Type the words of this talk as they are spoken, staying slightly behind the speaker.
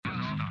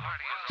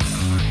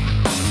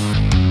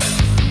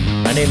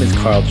My name is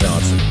Carl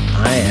Johnson.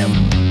 I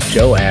am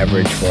Joe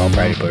Average for all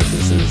practical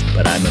purposes,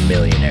 but I'm a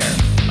millionaire.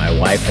 My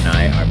wife and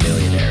I are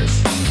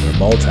millionaires. We're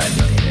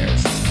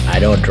multi-millionaires. I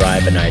don't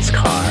drive a nice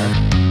car.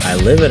 I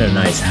live in a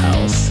nice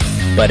house,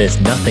 but it's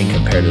nothing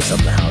compared to some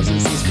of the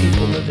houses these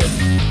people live in.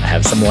 I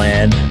have some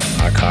land.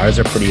 Our cars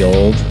are pretty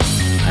old.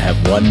 I have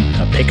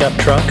a pickup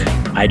truck.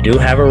 I do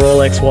have a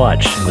Rolex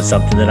watch. It was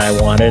something that I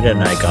wanted,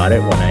 and I got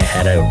it when I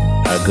had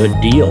a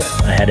good deal.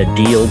 I had a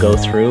deal go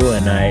through,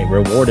 and I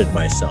rewarded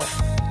myself.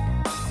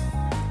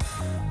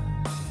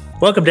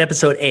 Welcome to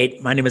episode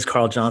 8. My name is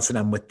Carl Johnson.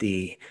 I'm with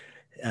the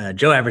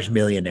Joe Average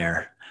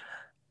Millionaire.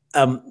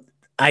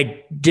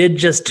 I did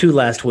just 2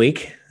 last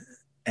week,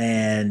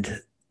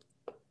 and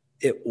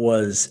it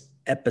was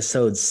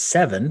episode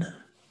 7.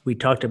 We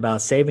talked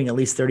about saving at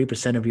least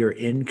 30% of your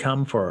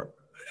income for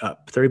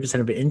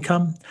 30% of your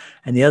income.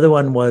 And the other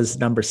one was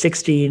number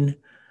 16.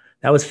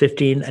 That was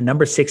 15. And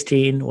number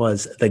 16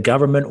 was the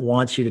government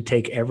wants you to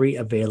take every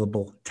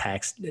available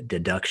tax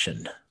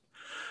deduction.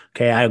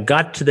 Okay, I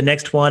got to the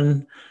next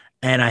one,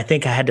 and I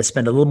think I had to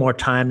spend a little more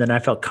time than I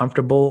felt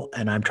comfortable.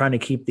 And I'm trying to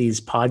keep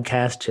these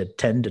podcasts to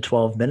 10 to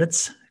 12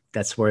 minutes.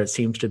 That's where it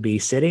seems to be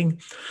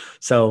sitting.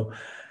 So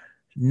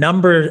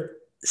number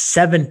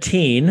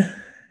 17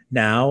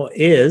 now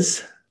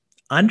is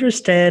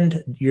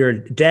understand your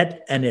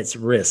debt and its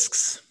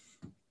risks.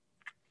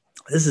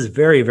 This is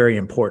very, very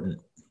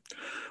important.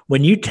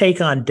 When you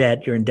take on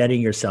debt, you're indebting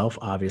yourself,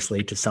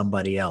 obviously, to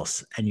somebody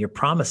else, and you're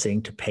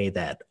promising to pay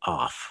that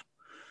off.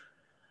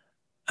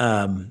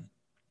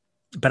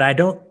 But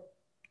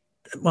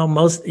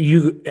most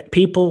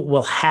people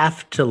will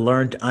have to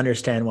learn to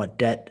understand what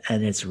debt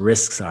and its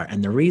risks are.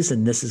 And the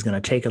reason this is going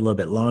to take a little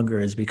bit longer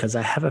is because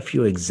I have a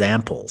few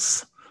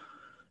examples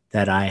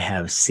that I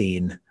have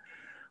seen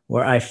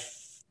where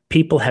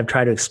people have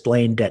tried to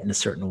explain debt in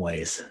certain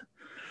ways.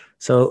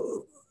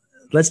 So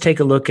let's take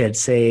a look at,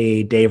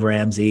 say, Dave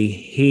Ramsey.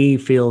 He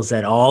feels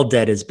that all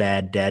debt is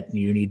bad debt and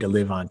you need to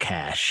live on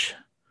cash.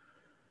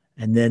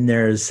 And then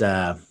there's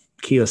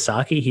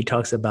Kiyosaki. He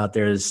talks about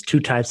there's 2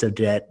 types of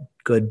debt,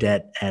 good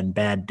debt and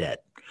bad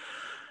debt.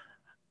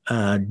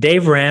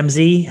 Dave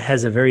Ramsey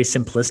has a very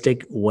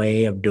simplistic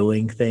way of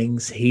doing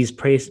things. He's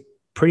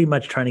pretty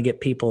much trying to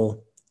get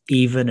people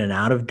even and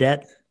out of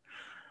debt.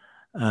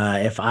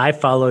 If I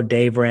followed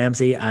Dave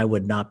Ramsey, I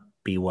would not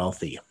be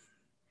wealthy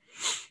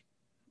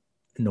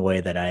in the way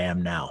that I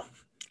am now.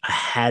 I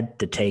had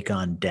to take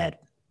on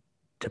debt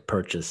to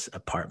purchase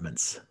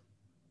apartments.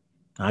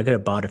 I could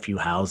have bought a few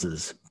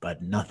houses,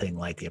 but nothing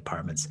like the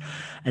apartments.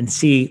 And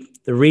see,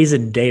 the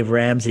reason Dave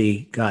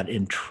Ramsey got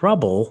in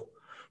trouble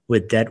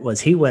with debt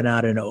was he went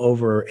out and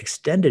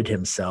overextended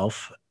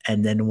himself.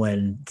 And then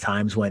when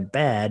times went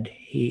bad,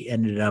 he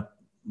ended up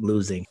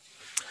losing.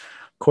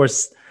 Of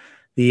course,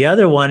 the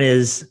other one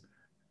is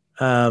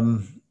Robert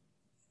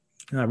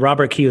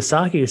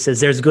Kiyosaki, who says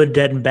there's good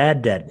debt and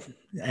bad debt.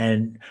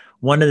 And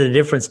one of the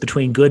difference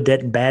between good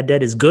debt and bad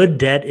debt is good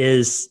debt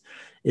is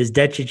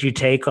debt that you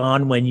take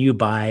on when you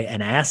buy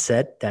an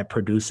asset that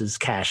produces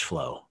cash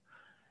flow.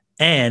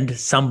 And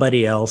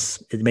somebody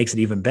else, it makes it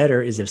even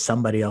better, is if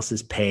somebody else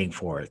is paying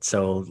for it.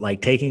 So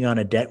like taking on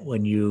a debt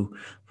when you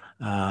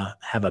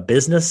have a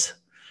business,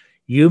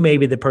 you may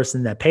be the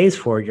person that pays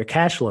for it, your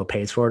cash flow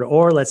pays for it.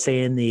 Or let's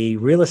say in the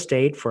real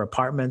estate for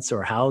apartments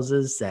or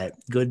houses, that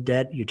good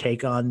debt, you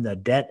take on the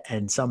debt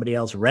and somebody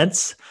else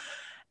rents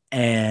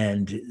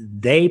and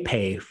they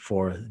pay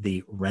for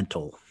the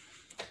rental.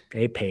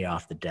 They pay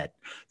off the debt.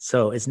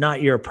 So it's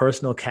not your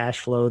personal cash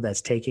flow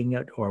that's taking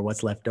it or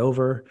what's left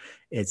over.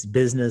 It's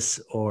business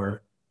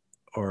or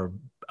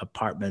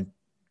apartment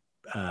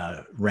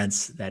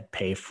rents that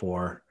pay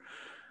for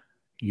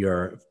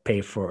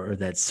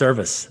that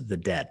service the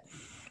debt.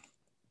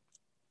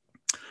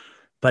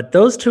 But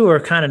those 2 are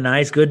kind of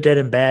nice, good debt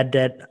and bad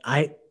debt.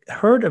 I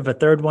heard of a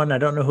third one. I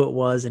don't know who it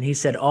was. And he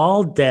said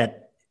all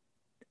debt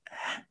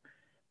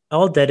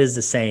is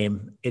the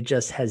same. It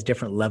just has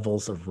different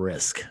levels of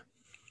risk.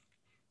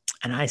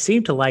 And I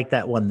seem to like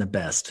that one the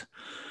best.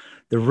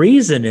 The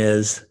reason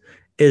is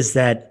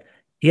that,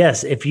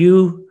 yes, if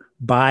you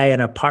buy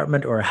an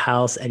apartment or a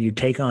house and you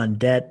take on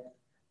debt,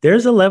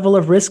 there's a level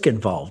of risk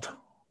involved.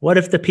 What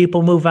if the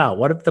people move out?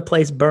 What if the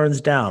place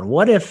burns down?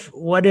 What if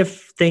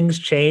things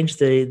change,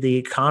 the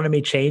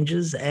economy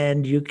changes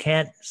and you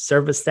can't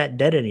service that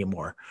debt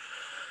anymore?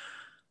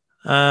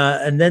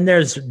 And then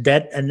there's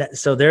debt. And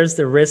so there's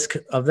the risk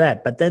of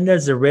that. But then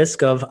there's the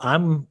risk of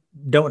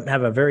don't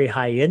have a very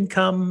high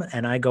income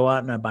and I go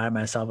out and I buy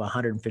myself a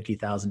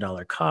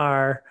 $150,000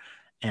 car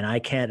and I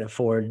can't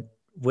afford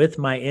with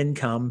my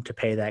income to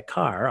pay that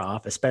car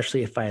off,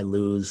 especially if I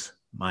lose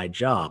my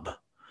job.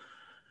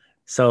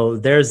 So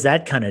there's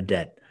that kind of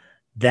debt.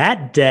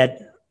 That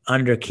debt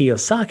under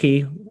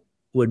Kiyosaki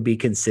would be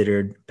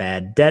considered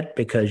bad debt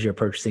because you're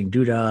purchasing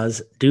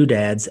doodads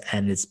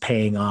and it's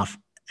paying off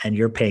and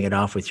you're paying it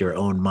off with your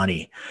own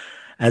money,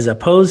 as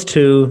opposed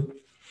to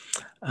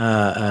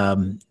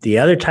the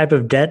other type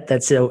of debt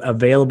that's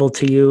available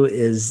to you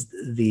is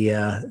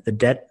the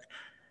debt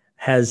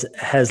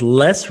has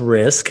less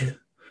risk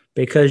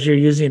Because you're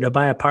using it to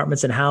buy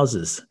apartments and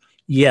houses.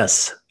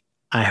 Yes.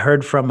 I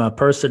heard from a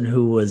person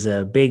who was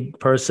a big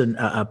person,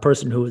 a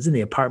person who was in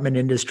the apartment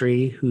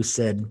industry, who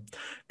said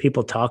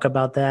people talk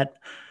about that,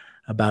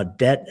 about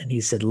debt. And he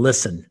said,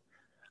 listen,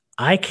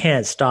 I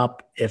can't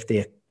stop if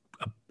the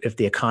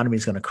economy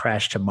is going to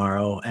crash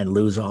tomorrow and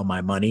lose all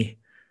my money,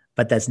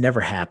 but that's never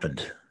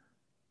happened.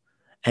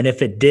 And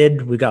if it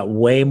did, we got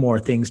way more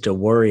things to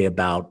worry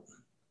about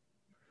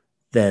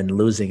than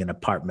losing an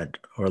apartment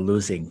or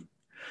losing.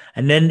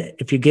 And then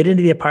if you get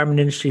into the apartment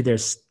industry,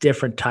 there's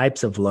different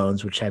types of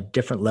loans which have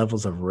different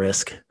levels of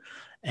risk.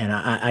 And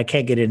I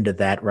can't get into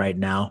that right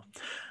now.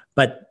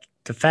 But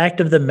the fact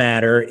of the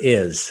matter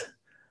is,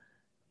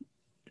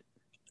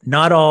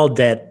 not all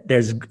debt.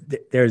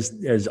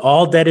 There's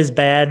all debt is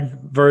bad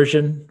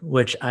version,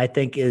 which I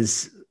think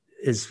is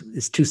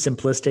too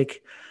simplistic.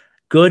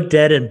 Good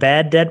debt and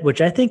bad debt, which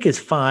I think is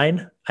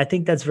fine. I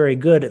think that's very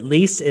good. At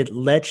least it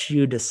lets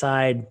you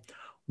decide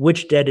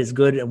which debt is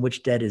good and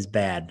which debt is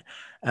bad.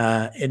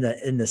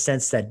 In the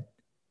sense that,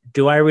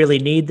 do I really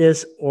need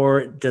this,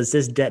 or does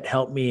this debt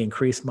help me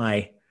increase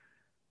my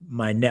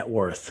net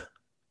worth?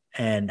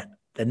 And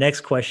the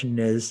next question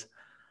is,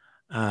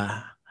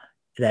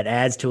 that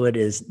adds to it,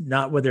 is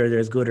not whether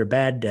there's good or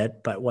bad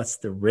debt, but what's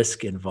the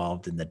risk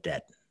involved in the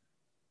debt?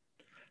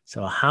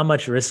 So how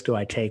much risk do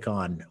I take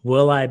on?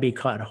 Will I be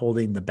caught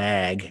holding the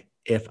bag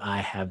if I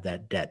have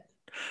that debt?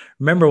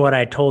 Remember what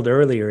I told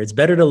earlier, it's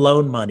better to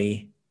loan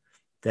money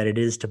than it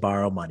is to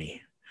borrow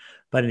money.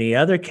 But in the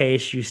other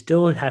case, you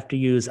still have to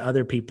use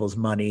other people's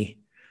money,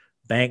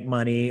 bank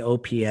money,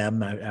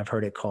 OPM, I've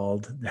heard it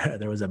called.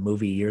 There was a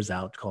movie years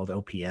out called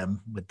OPM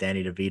with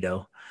Danny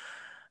DeVito.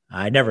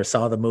 I never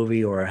saw the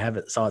movie, or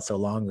saw it so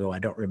long ago, I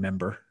don't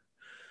remember.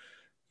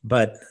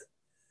 But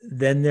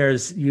then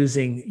there's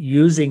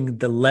using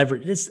the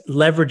leverage. It's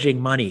leveraging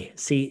money.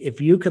 See, if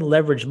you can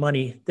leverage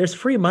money, there's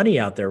free money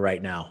out there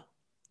right now.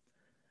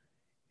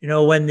 You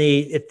know, when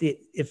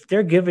if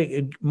they're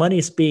giving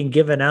money's being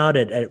given out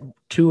at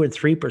 2 and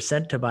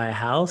 3% to buy a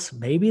house,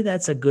 maybe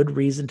that's a good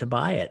reason to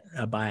buy it.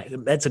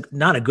 That's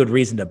not a good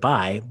reason to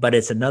buy, but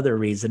it's another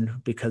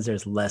reason because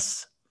there's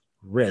less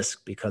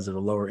risk because of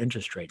the lower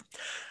interest rate.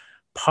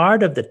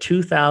 Part of the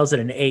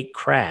 2008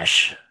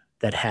 crash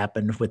that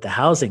happened with the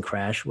housing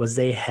crash was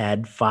they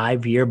had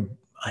 5-year,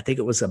 I think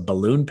it was a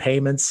balloon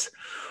payments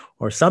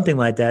or something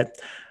like that.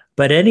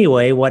 But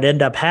anyway, what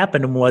ended up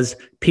happening was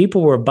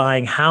people were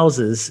buying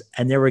houses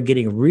and they were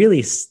getting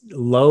really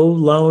low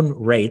loan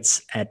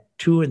rates at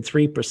 2 and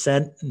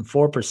 3% and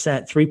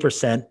 4%,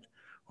 3%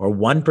 or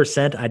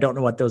 1%. I don't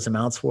know what those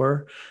amounts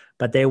were,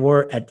 but they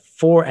were at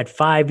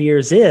 5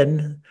 years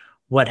in.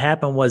 What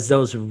happened was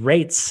those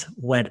rates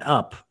went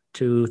up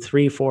to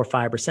 3, 4,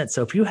 5%.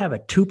 So if you have a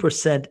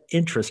 2%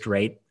 interest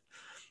rate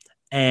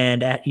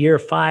and at year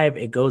 5,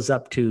 it goes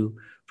up to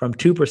from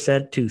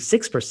 2% to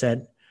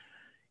 6%,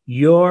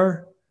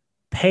 your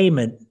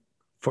payment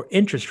for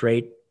interest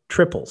rate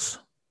triples.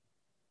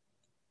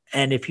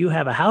 And if you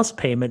have a house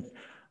payment,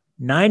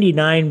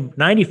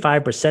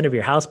 95% of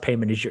your house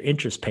payment is your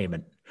interest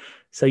payment.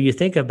 So you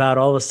think about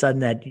all of a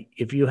sudden that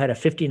if you had a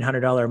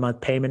 $1,500 a month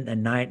payment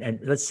and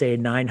let's say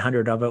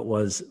 900 of it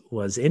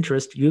was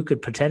interest, you could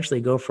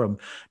potentially go from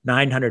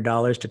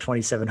 $900 to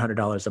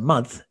 $2,700 a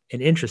month in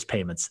interest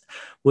payments,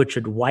 which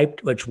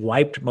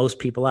wiped most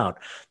people out.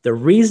 The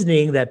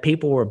reasoning that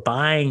people were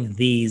getting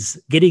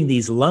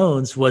these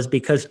loans was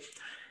because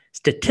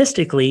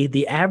statistically,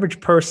 the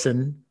average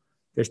person,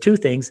 there's two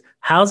things: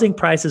 housing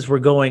prices were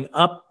going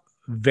up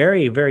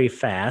very, very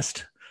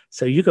fast.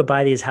 So you could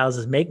buy these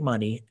houses, make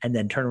money, and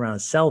then turn around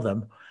and sell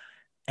them.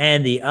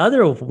 And the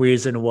other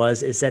reason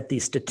is that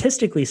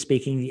statistically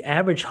speaking, the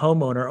average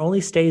homeowner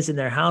only stays in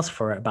their house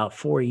for about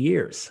 4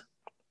 years.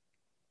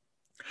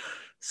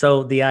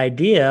 So the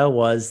idea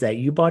was that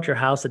you bought your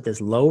house at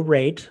this low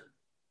rate,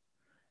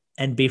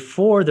 and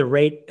before the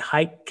rate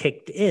hike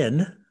kicked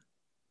in,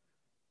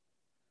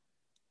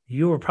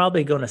 you were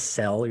probably going to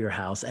sell your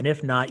house. And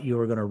if not, you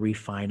were going to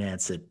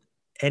refinance it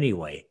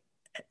anyway,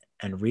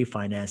 and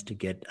refinance to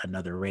get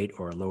another rate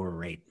or a lower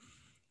rate.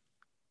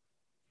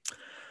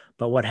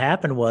 But what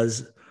happened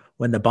was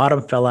when the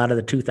bottom fell out of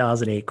the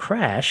 2008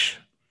 crash,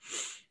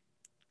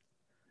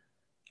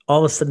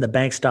 all of a sudden the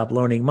bank stopped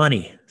loaning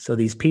money. So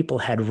these people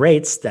had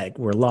rates that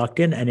were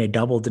locked in and they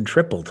doubled and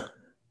tripled.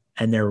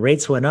 And their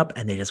rates went up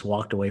and they just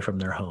walked away from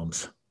their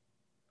homes.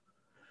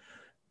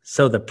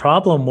 So the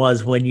problem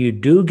was when you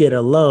do get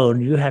a loan,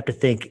 you have to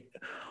think,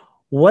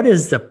 what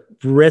is the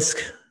risk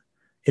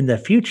in the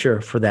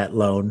future for that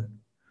loan,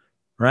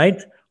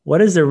 right? What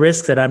is the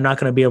risk that I'm not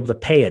going to be able to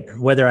pay it,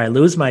 whether I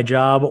lose my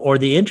job or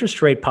the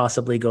interest rate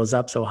possibly goes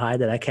up so high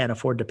that I can't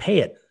afford to pay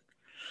it?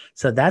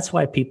 So that's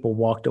why people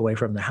walked away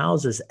from their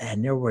houses.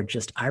 And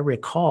I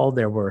recall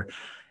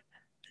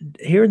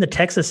here in the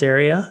Texas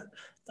area,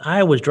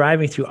 I was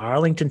driving through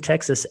Arlington,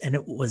 Texas, and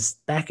it was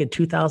back in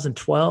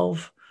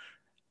 2012.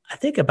 I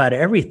think about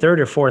every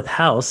third or fourth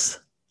house,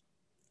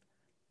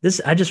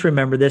 I just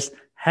remember this,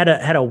 had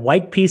a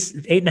white piece,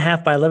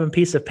 8.5 by 11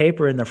 piece of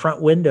paper in the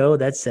front window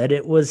that said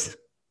it was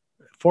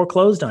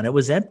foreclosed on. It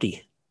was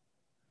empty.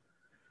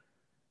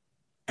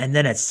 And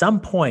then at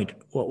some point,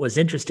 what was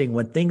interesting,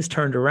 when things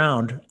turned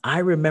around, I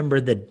remember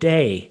the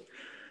day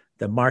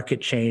the market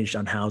changed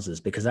on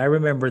houses, because I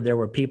remember there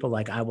were people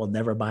like, I will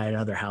never buy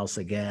another house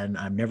again.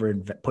 I'm never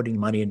putting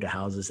money into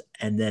houses.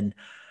 And then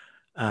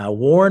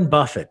Warren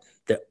Buffett,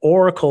 the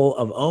Oracle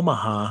of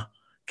Omaha,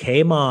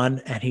 came on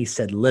and he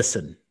said,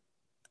 listen,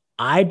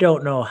 I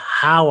don't know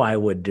how I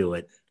would do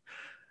it,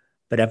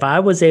 but if I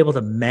was able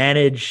to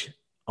manage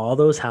all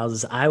those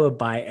houses, I would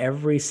buy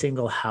every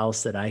single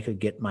house that I could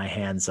get my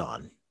hands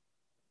on.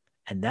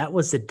 And that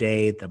was the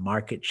day the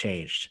market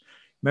changed.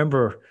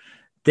 Remember,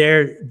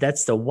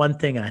 that's the one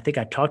thing, and I think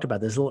I talked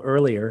about this a little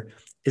earlier.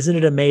 Isn't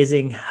it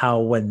amazing how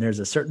when there's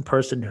a certain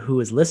person who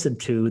is listened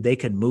to, they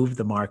can move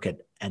the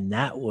market? And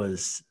that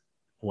was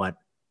what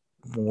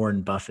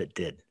Warren Buffett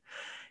did.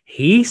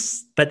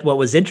 But what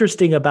was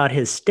interesting about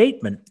his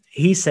statement,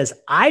 he says,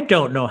 I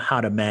don't know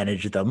how to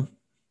manage them,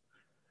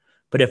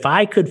 but if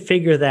I could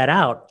figure that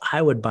out,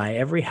 I would buy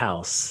every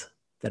house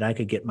that I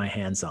could get my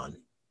hands on.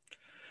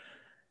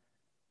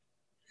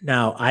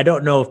 Now, I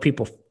don't know if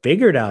people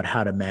figured out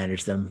how to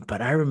manage them,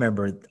 but I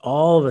remember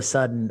all of a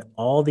sudden,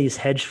 all these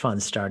hedge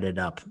funds started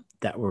up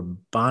that were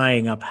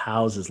buying up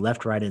houses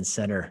left, right, and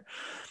center.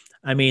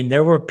 I mean,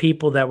 there were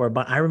people that were,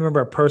 I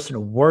remember a person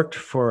who worked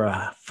for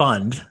a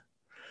fund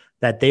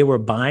that they were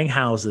buying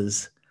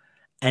houses,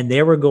 and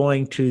they were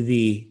going to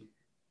the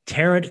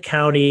Tarrant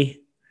County,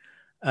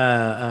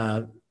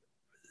 up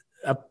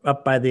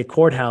by the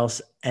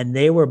courthouse, and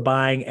they were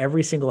buying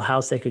every single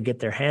house they could get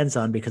their hands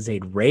on because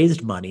they'd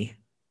raised money.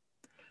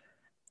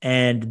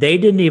 And they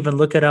didn't even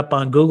look it up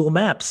on Google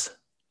Maps.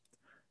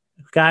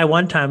 A guy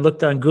one time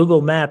looked on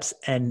Google Maps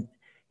and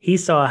he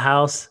saw a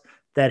house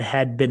that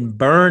had been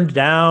burned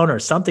down or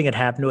something had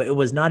happened to it. It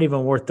was not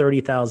even worth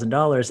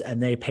 $30,000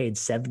 and they paid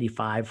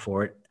 $75,000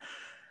 for it.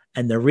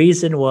 And the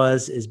reason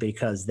is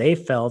because they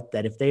felt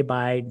that if they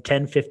buy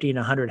 10, 15,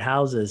 100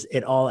 houses,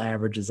 it all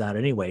averages out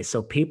anyway.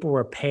 So people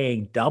were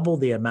paying double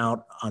the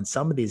amount on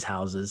some of these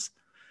houses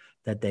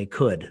that they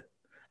could,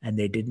 and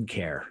they didn't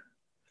care.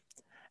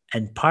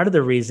 And part of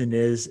the reason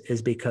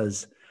is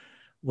because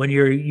when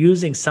you're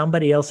using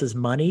somebody else's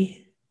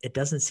money, it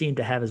doesn't seem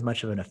to have as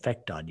much of an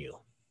effect on you.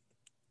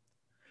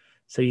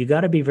 So you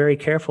got to be very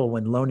careful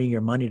when loaning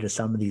your money to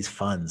some of these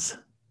funds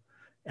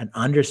and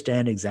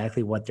understand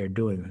exactly what they're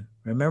doing.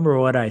 Remember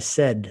what I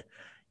said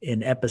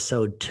in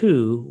episode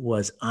 2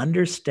 was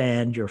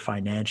understand your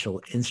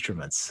financial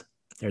instruments.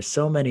 There's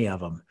so many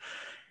of them.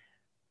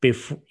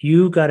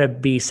 You got to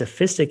be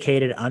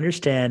sophisticated,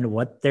 understand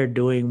what they're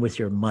doing with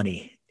your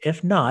money.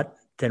 If not,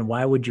 then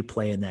why would you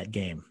play in that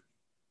game?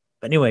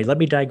 But anyway, let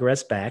me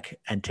digress back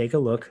and take a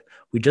look.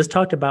 We just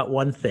talked about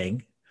one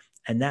thing,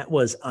 and that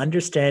was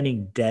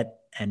understanding debt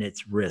and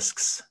its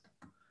risks.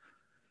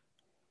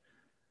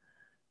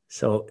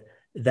 So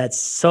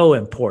that's so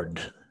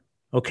important.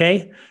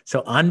 Okay?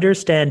 So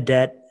understand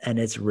debt and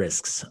its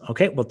risks.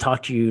 Okay? We'll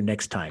talk to you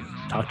next time.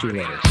 Talk to you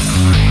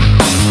later.